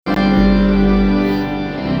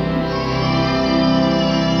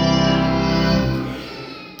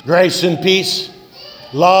Grace and peace,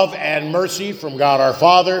 love and mercy from God our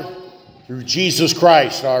Father, through Jesus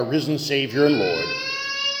Christ, our risen Savior and Lord.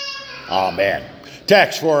 Amen.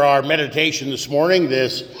 Text for our meditation this morning,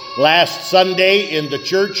 this last Sunday in the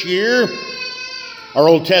church year, our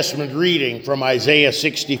Old Testament reading from Isaiah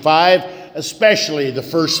 65, especially the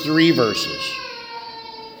first 3 verses.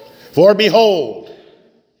 For behold,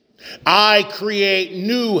 I create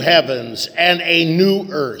new heavens and a new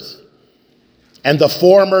earth, and the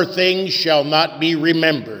former things shall not be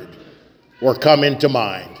remembered or come into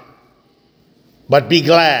mind. But be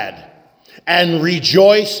glad and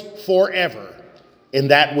rejoice forever in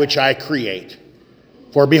that which I create.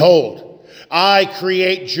 For behold, I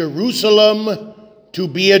create Jerusalem to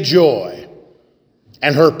be a joy,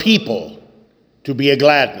 and her people to be a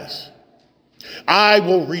gladness. I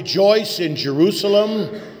will rejoice in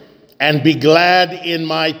Jerusalem and be glad in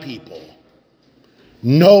my people.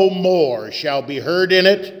 No more shall be heard in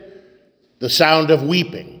it the sound of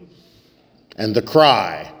weeping and the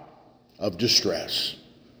cry of distress.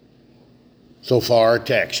 So far our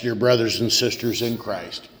text, dear brothers and sisters in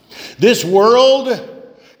Christ. This world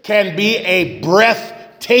can be a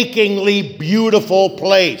breathtakingly beautiful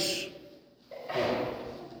place.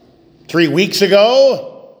 3 weeks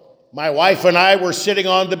ago, my wife and I were sitting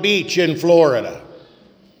on the beach in Florida.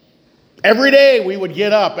 Every day we would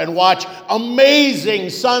get up and watch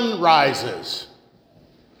amazing sunrises.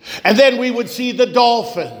 And then we would see the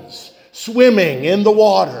dolphins swimming in the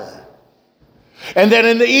water. And then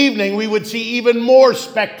in the evening we would see even more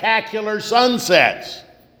spectacular sunsets.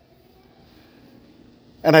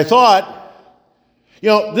 And I thought,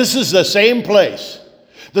 this is the same place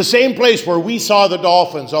where we saw the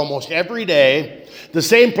dolphins almost every day, the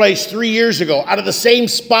same place 3 years ago, out of the same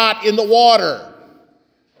spot in the water,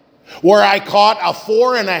 where I caught a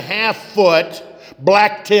 4.5-foot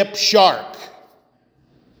black-tip shark.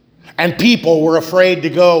 And people were afraid to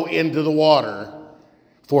go into the water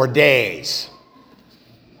for days.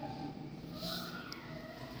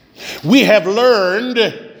 We have learned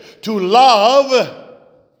to love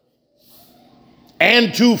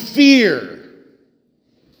and to fear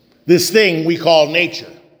this thing we call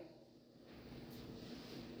nature.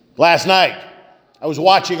 Last night, I was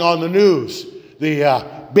watching on the news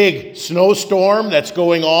the big snowstorm that's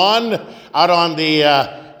going on out on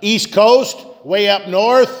the East Coast, way up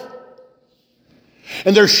north.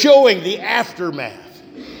 And they're showing the aftermath.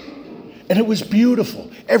 And it was beautiful.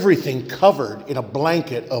 Everything covered in a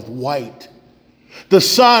blanket of white. The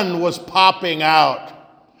sun was popping out.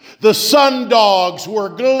 The sun dogs were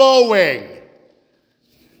glowing.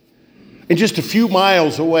 And just a few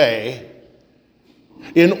miles away,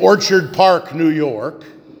 in Orchard Park, New York,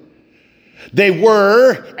 they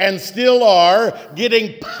were and still are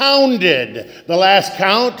getting pounded. The last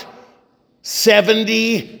count,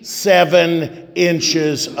 77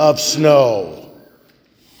 inches of snow.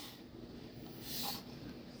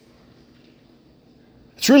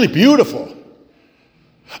 It's really beautiful,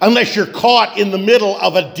 unless you're caught in the middle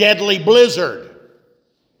of a deadly blizzard.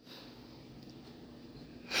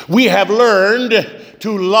 We have learned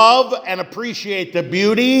to love and appreciate the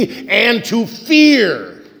beauty and to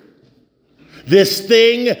fear this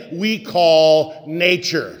thing we call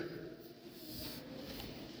nature.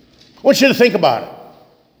 I want you to think about it.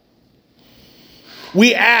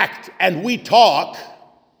 We act and we talk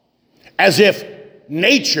as if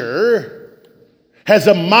nature has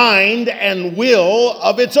a mind and will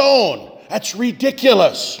of its own. That's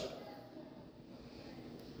ridiculous.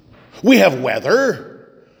 We have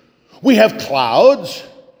weather, we have clouds,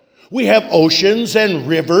 we have oceans and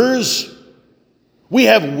rivers, we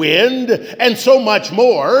have wind and so much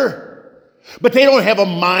more, but they don't have a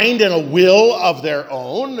mind and a will of their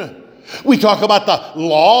own. We talk about the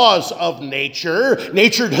laws of nature.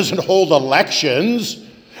 Nature doesn't hold elections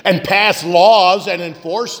and pass laws and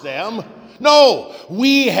enforce them. No,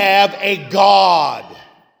 we have a God,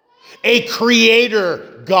 a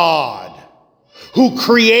creator God, who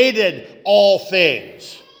created all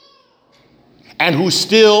things and who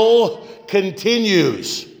still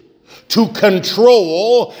continues to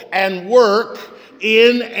control and work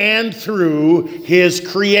in and through his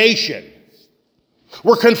creation.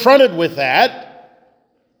 We're confronted with that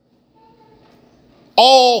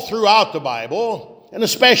all throughout the Bible, and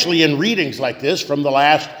especially in readings like this from the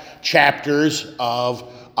last chapters of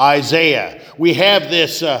Isaiah. We have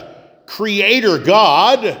this creator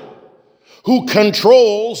God who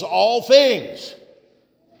controls all things.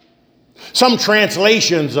 Some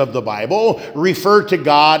translations of the Bible refer to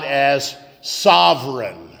God as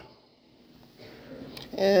sovereign.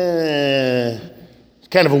 It's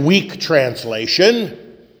kind of a weak translation.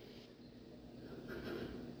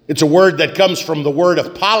 It's a word that comes from the word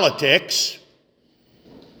of politics.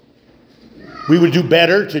 We would do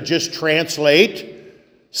better to just translate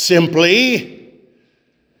simply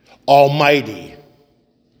Almighty,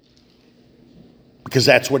 because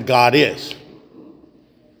that's what God is.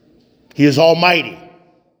 He is almighty.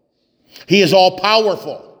 He is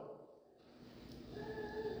all-powerful.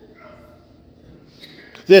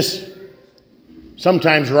 This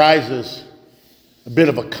sometimes rises a bit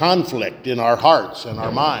of a conflict in our hearts and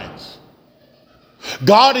our minds.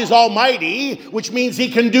 God is almighty, which means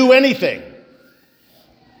he can do anything.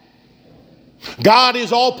 God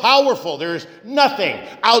is all-powerful. There is nothing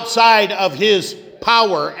outside of his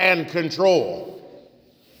power and control.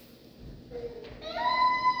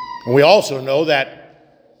 And we also know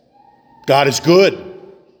that God is good.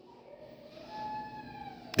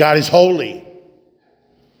 God is holy.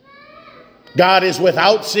 God is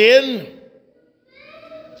without sin,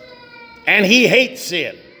 and he hates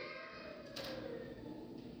sin.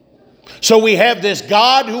 So we have this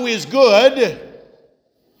God who is good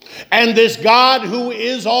and this God who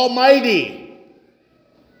is almighty.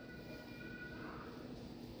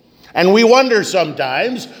 And we wonder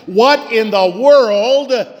sometimes, what in the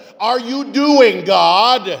world are you doing,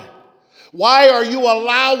 God? Why are you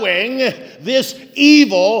allowing this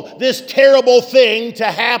evil, this terrible thing to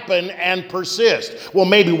happen and persist? Well,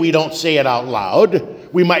 maybe we don't say it out loud.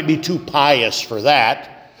 We might be too pious for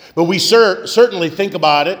that. But we certainly think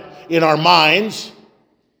about it in our minds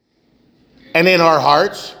and in our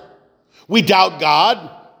hearts. We doubt God.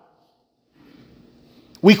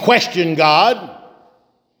 We question God.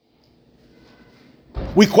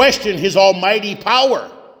 We question his almighty power.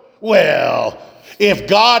 Well, if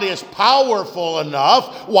God is powerful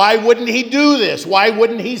enough, why wouldn't he do this? Why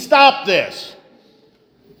wouldn't he stop this?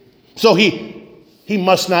 So he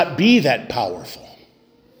must not be that powerful.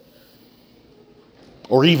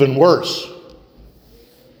 Or even worse,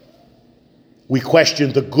 we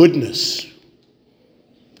question the goodness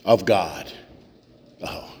of God.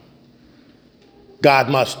 Oh. God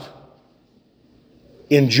must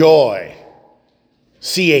enjoy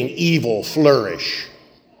seeing evil flourish.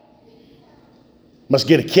 Must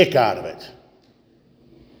get a kick out of it.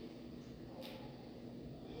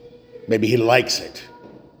 Maybe he likes it.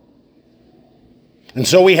 And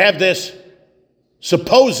so we have this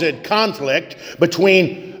supposed conflict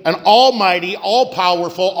between an almighty,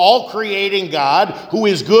 all-powerful, all-creating God who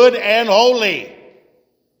is good and holy.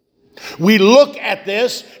 We look at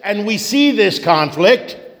this and we see this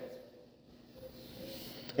conflict,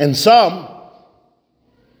 and some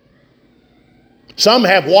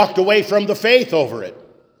have walked away from the faith over it.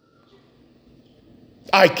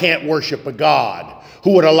 I can't worship a God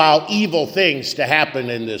who would allow evil things to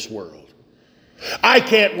happen in this world. I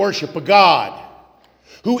can't worship a God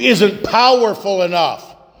who isn't powerful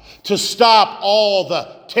enough to stop all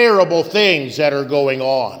the terrible things that are going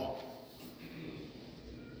on.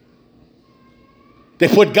 They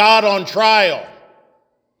put God on trial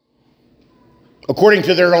according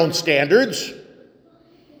to their own standards.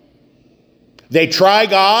 They try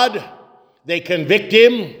God, they convict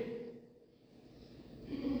him,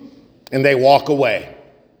 and they walk away.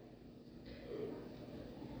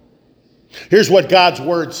 Here's what God's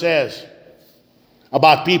word says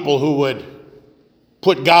about people who would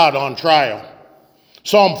put God on trial.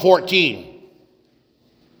 Psalm 14.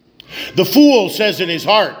 The fool says in his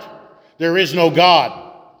heart, there is no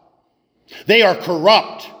God. They are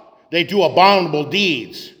corrupt. They do abominable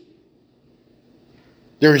deeds.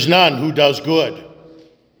 There is none who does good.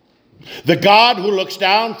 The God who looks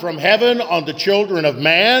down from heaven on the children of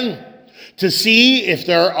man to see if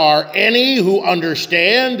there are any who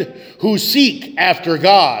understand, who seek after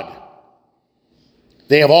God.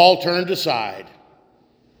 They have all turned aside.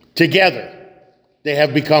 Together they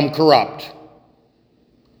have become corrupt.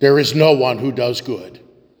 There is no one who does good.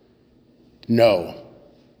 No,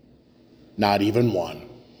 not even one.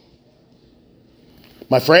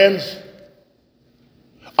 My friends,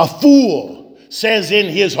 a fool says in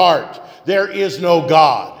his heart, there is no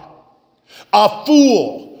God. A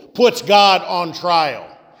fool puts God on trial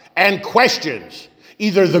and questions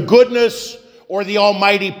either the goodness or the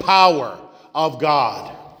almighty power of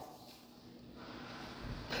God.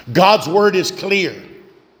 God's word is clear.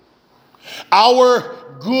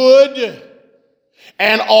 Our good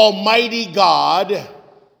and almighty God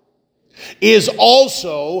is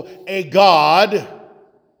also a God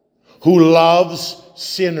who loves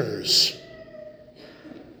sinners,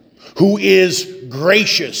 who is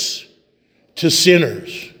gracious to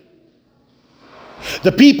sinners.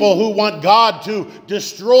 The people who want God to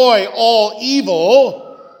destroy all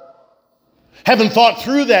evil haven't thought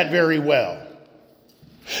through that very well.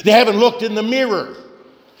 They haven't looked in the mirror.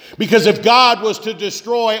 Because if God was to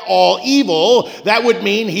destroy all evil, that would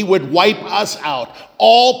mean he would wipe us out.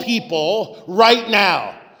 All people right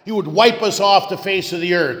now. He would wipe us off the face of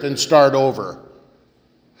the earth and start over.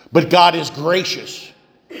 But God is gracious.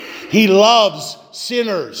 He loves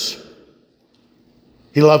sinners.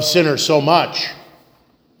 He loves sinners so much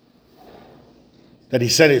that he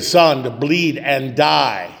sent his son to bleed and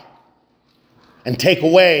die and take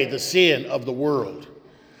away the sin of the world.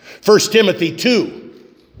 1 Timothy 2,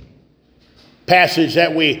 passage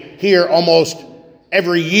that we hear almost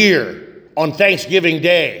every year on Thanksgiving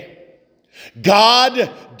Day. God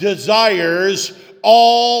desires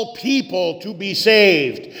all people to be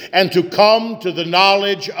saved and to come to the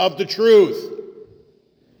knowledge of the truth.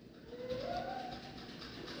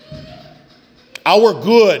 Our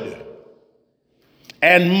good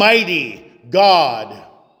and mighty God,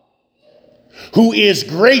 who is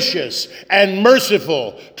gracious and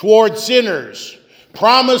merciful toward sinners,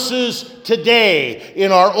 promises today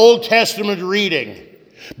in our Old Testament reading,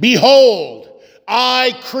 "Behold,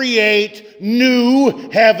 I create new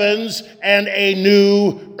heavens and a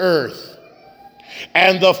new earth,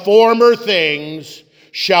 and the former things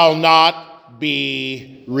shall not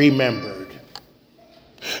be remembered."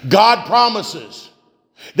 God promises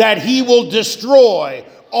that he will destroy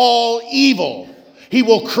all evil. He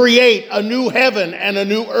will create a new heaven and a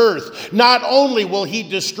new earth. Not only will he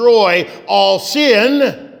destroy all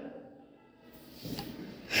sin,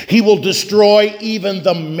 he will destroy even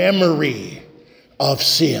the memory of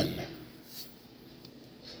sin.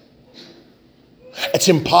 It's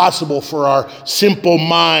impossible for our simple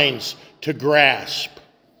minds to grasp.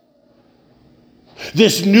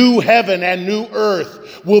 This new heaven and new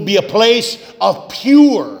earth will be a place of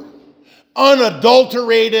pure,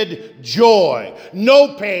 unadulterated joy. No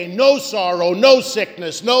pain, no sorrow, no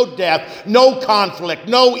sickness, no death, no conflict,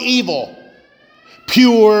 no evil.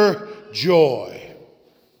 Pure joy.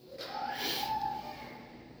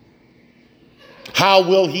 How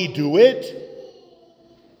will he do it?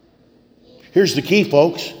 Here's the key,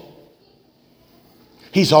 folks.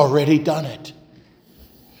 He's already done it.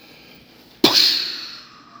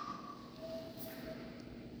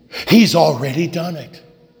 He's already done it.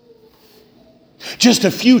 Just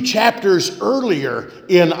a few chapters earlier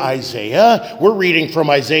in Isaiah, we're reading from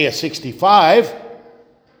Isaiah 65,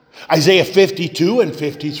 Isaiah 52 and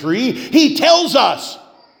 53, he tells us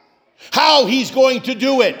how he's going to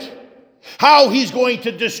do it, how he's going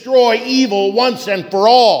to destroy evil once and for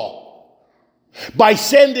all, by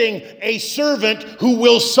sending a servant who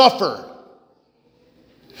will suffer,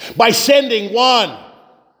 by sending one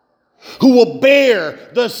who will bear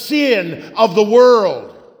the sin of the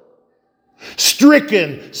world,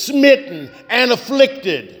 stricken, smitten, and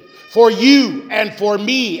afflicted for you and for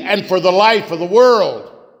me and for the life of the world.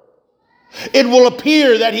 It will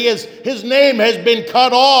appear that his name has been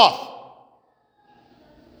cut off,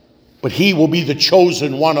 but he will be the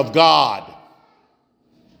chosen one of God,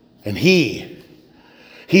 and he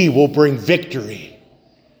will bring victory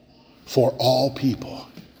for all people.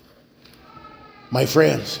 My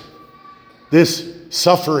friends, this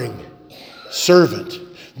suffering servant,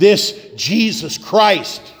 this Jesus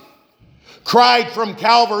Christ, cried from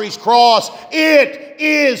Calvary's cross, "It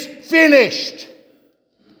is finished."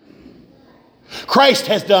 Christ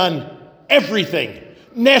has done everything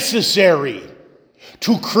necessary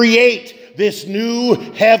to create this new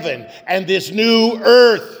heaven and this new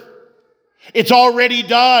earth. It's already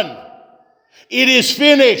done. It is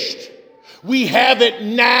finished. We have it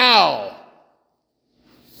now.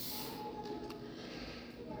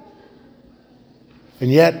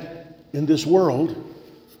 And yet, in this world,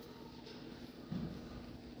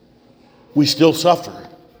 we still suffer.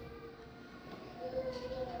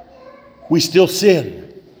 We still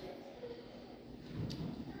sin.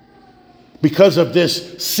 Because of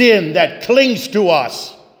this sin that clings to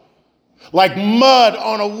us like mud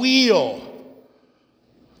on a wheel,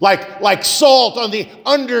 like salt on the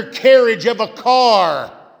undercarriage of a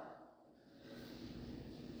car.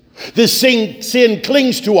 This sin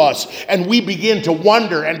clings to us, and we begin to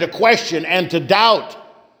wonder and to question and to doubt.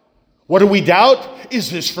 What do we doubt?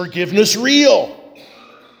 Is this forgiveness real?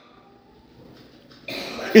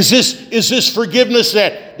 Is this forgiveness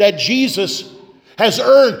that Jesus has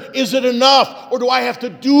earned? Is it enough? Or do I have to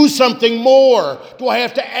do something more? Do I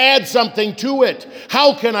have to add something to it?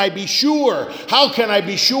 How can I be sure? How can I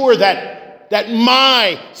be sure that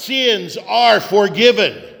my sins are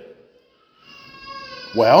forgiven?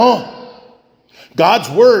 Well, God's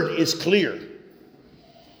word is clear.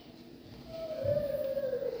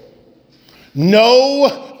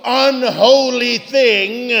 No unholy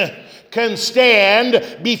thing can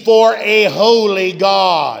stand before a holy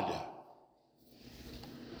God.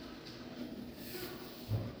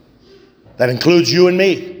 That includes you and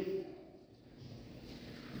me.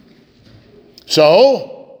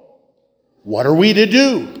 So, what are we to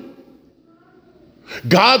do?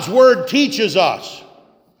 God's word teaches us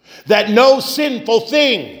that no sinful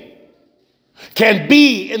thing can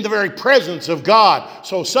be in the very presence of God.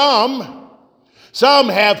 So some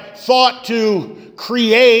have thought to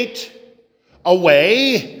create a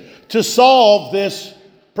way to solve this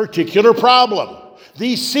particular problem.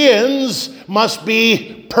 These sins must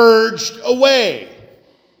be purged away.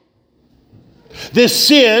 This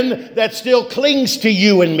sin that still clings to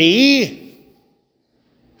you and me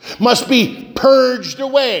must be purged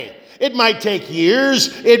away. It might take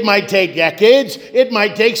years, it might take decades, it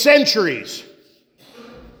might take centuries.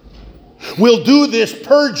 We'll do this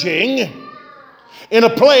purging in a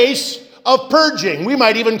place of purging. We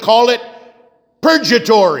might even call it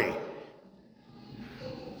purgatory.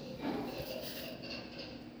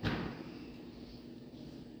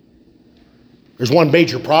 There's one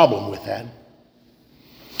major problem with that.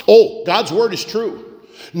 Oh, God's word is true.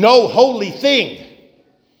 No holy thing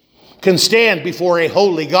can stand before a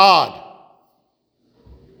holy God.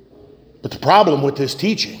 But the problem with this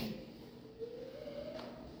teaching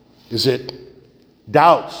is it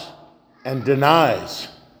doubts and denies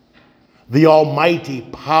the almighty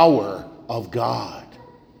power of God.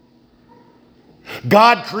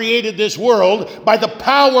 God created this world by the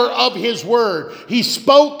power of his word. He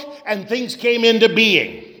spoke and things came into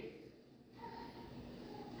being.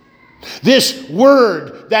 This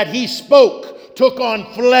word that he spoke took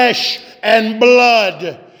on flesh and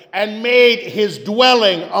blood and made his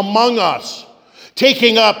dwelling among us,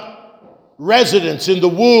 taking up residence in the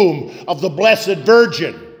womb of the Blessed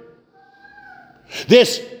Virgin.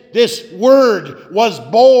 This word was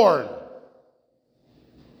born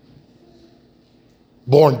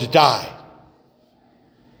to die.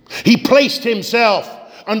 He placed himself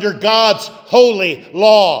under God's holy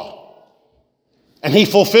law, and he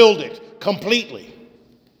fulfilled it completely.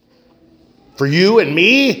 For you and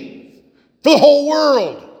me, for the whole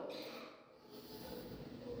world.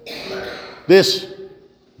 This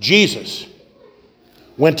Jesus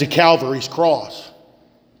went to Calvary's cross,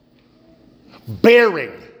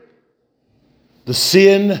 bearing the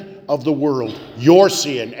sin of the world, your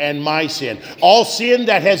sin and my sin. All sin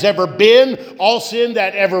that has ever been, all sin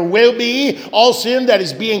that ever will be, all sin that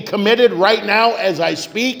is being committed right now as I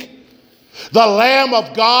speak. The Lamb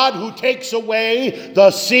of God who takes away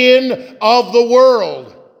the sin of the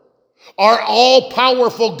world. Our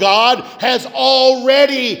all-powerful God has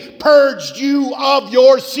already purged you of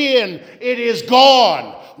your sin. It is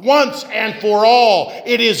gone. Once and for all,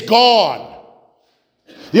 it is gone.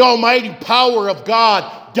 The almighty power of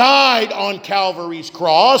God died on Calvary's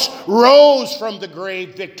cross, rose from the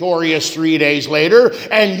grave victorious 3 days later,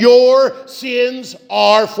 and your sins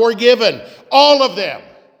are forgiven. All of them.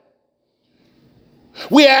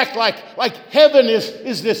 We act like heaven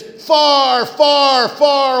is this far, far,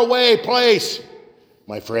 far away place.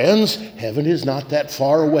 My friends, heaven is not that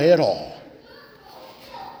far away at all.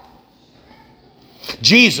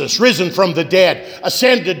 Jesus, risen from the dead,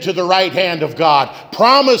 ascended to the right hand of God,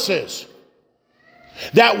 promises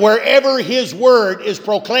that wherever his word is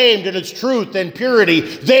proclaimed in its truth and purity,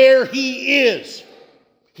 there he is.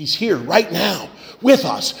 He's here right now with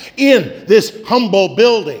us in this humble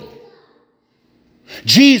building.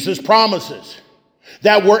 Jesus promises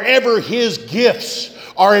that wherever his gifts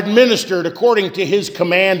are administered according to his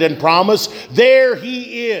command and promise, there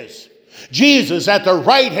he is. Jesus at the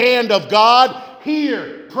right hand of God,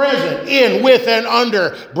 here, present, in, with, and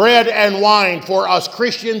under bread and wine for us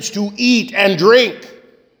Christians to eat and drink,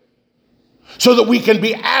 so that we can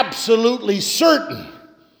be absolutely certain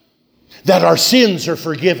that our sins are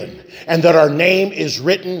forgiven and that our name is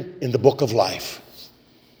written in the book of life.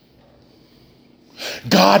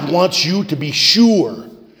 God wants you to be sure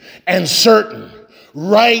and certain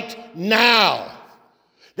right now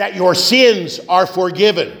that your sins are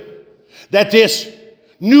forgiven, that this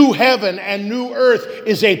new heaven and new earth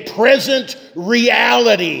is a present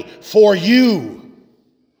reality for you.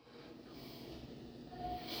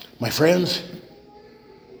 My friends,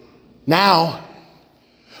 now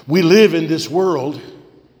we live in this world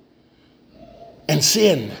and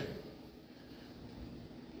sin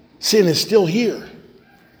is still here.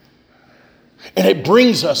 And it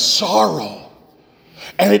brings us sorrow.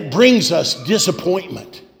 And it brings us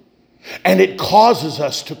disappointment. And it causes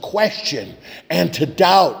us to question and to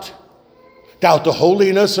doubt. Doubt the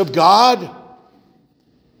holiness of God.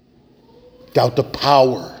 Doubt the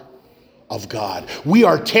power of God. We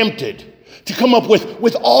are tempted to come up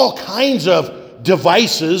with all kinds of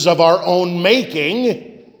devices of our own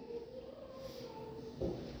making.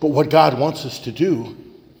 But what God wants us to do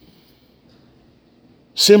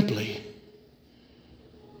simply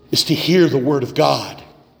is to hear the Word of God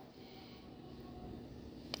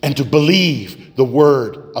and to believe the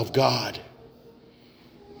Word of God.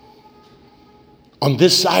 On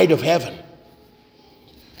this side of heaven,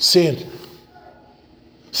 sin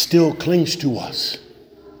still clings to us.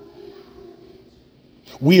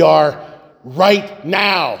 We are right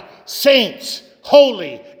now saints,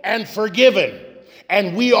 holy and forgiven.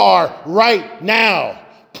 And we are right now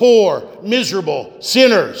poor, miserable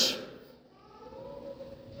sinners.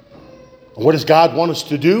 And what does God want us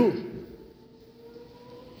to do?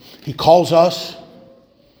 He calls us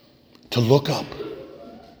to look up,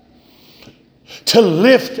 to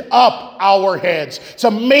lift up our heads. It's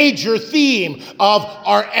a major theme of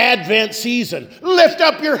our Advent season. Lift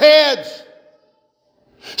up your heads.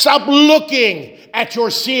 Stop looking at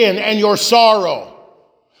your sin and your sorrow.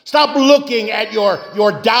 Stop looking at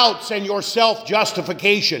your doubts and your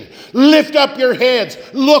self-justification. Lift up your heads.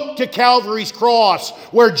 Look to Calvary's cross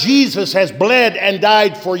where Jesus has bled and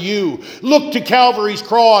died for you. Look to Calvary's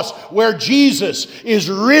cross where Jesus is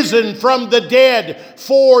risen from the dead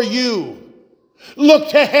for you. Look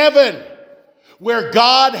to heaven where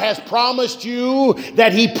God has promised you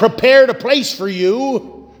that He prepared a place for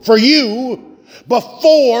you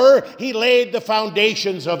before He laid the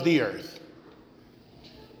foundations of the earth.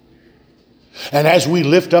 And as we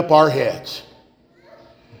lift up our heads,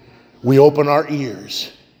 we open our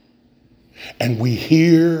ears and we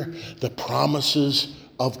hear the promises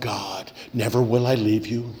of God. Never will I leave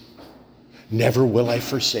you. Never will I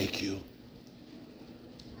forsake you.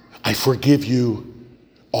 I forgive you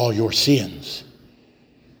all your sins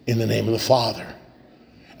in the name of the Father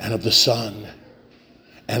and of the Son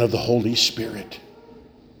and of the Holy Spirit.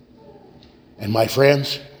 And my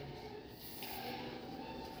friends,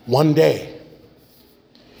 one day,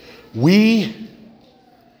 we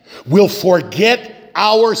will forget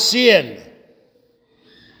our sin,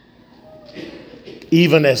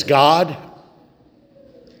 even as God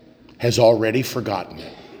has already forgotten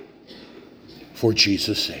it, for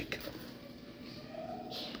Jesus' sake.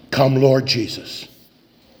 Come, Lord Jesus.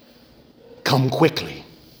 Come quickly.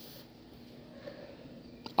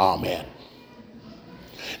 Amen.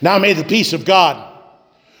 Now may the peace of God,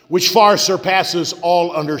 which far surpasses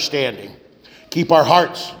all understanding, keep our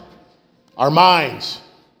hearts, our minds,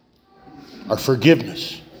 our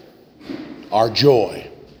forgiveness, our joy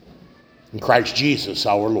in Christ Jesus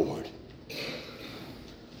our Lord.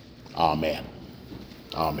 Amen.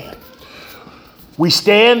 Amen. We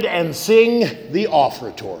stand and sing the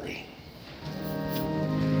offertory.